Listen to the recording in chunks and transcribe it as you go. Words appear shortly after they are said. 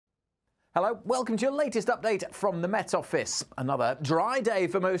Hello, welcome to your latest update from the Met Office. Another dry day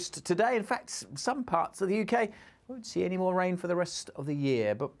for most today. In fact, some parts of the UK won't see any more rain for the rest of the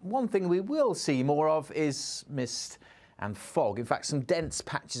year. But one thing we will see more of is mist and fog. In fact, some dense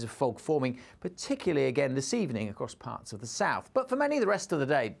patches of fog forming, particularly again this evening across parts of the south. But for many, the rest of the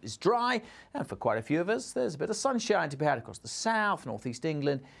day is dry, and for quite a few of us, there's a bit of sunshine to be had across the south, northeast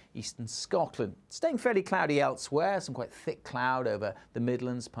England, eastern Scotland. Staying fairly cloudy elsewhere, some quite thick cloud over the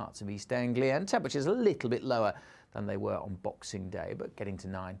Midlands, parts of East Anglia, and temperatures a little bit lower than they were on Boxing Day, but getting to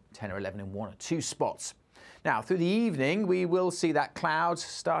 9, 10 or 11 in one or two spots. Now, through the evening, we will see that cloud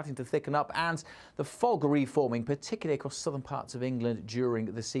starting to thicken up and the fog reforming, particularly across southern parts of England during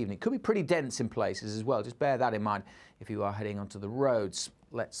this evening. It could be pretty dense in places as well. Just bear that in mind if you are heading onto the roads.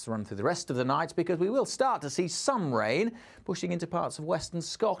 Let's run through the rest of the night because we will start to see some rain pushing into parts of western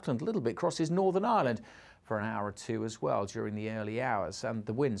Scotland. A little bit crosses Northern Ireland for an hour or two as well during the early hours, and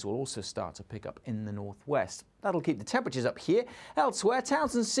the winds will also start to pick up in the northwest. That'll keep the temperatures up here. Elsewhere,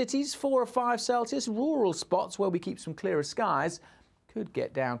 towns and cities 4 or 5 Celsius. Rural spots where we keep some clearer skies could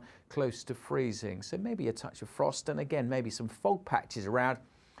get down close to freezing, so maybe a touch of frost and again maybe some fog patches around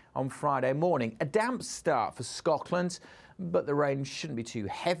on Friday morning. A damp start for Scotland, but the rain shouldn't be too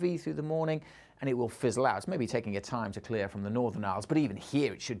heavy through the morning and it will fizzle out. It's maybe taking a time to clear from the Northern Isles, but even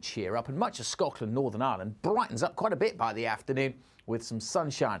here it should cheer up, and much of Scotland, Northern Ireland brightens up quite a bit by the afternoon with some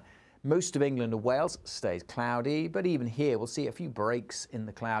sunshine. Most of England and Wales stays cloudy, but even here we'll see a few breaks in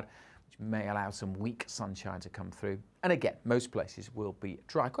the cloud, which may allow some weak sunshine to come through. And again, most places will be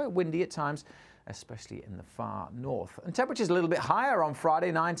dry, quite windy at times, especially in the far north. And temperatures a little bit higher on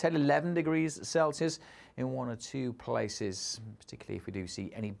Friday, 9, 10, 11 degrees Celsius in one or two places, particularly if we do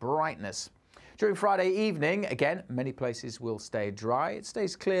see any brightness. During Friday evening, again, many places will stay dry. It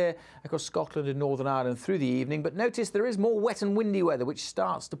stays clear across Scotland and Northern Ireland through the evening, but notice there is more wet and windy weather, which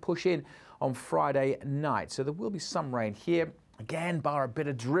starts to push in on Friday night. So there will be some rain here. Again, bar a bit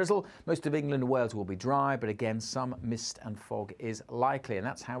of drizzle. Most of England and Wales will be dry, but again, some mist and fog is likely. And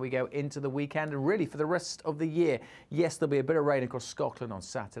that's how we go into the weekend and really for the rest of the year. Yes, there'll be a bit of rain across Scotland on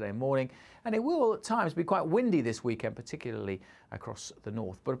Saturday morning, and it will at times be quite windy this weekend, particularly across the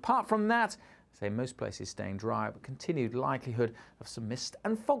north. But apart from that, say most places staying dry, but continued likelihood of some mist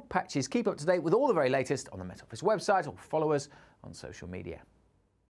and fog patches. Keep up to date with all the very latest on the Met Office website or follow us on social media.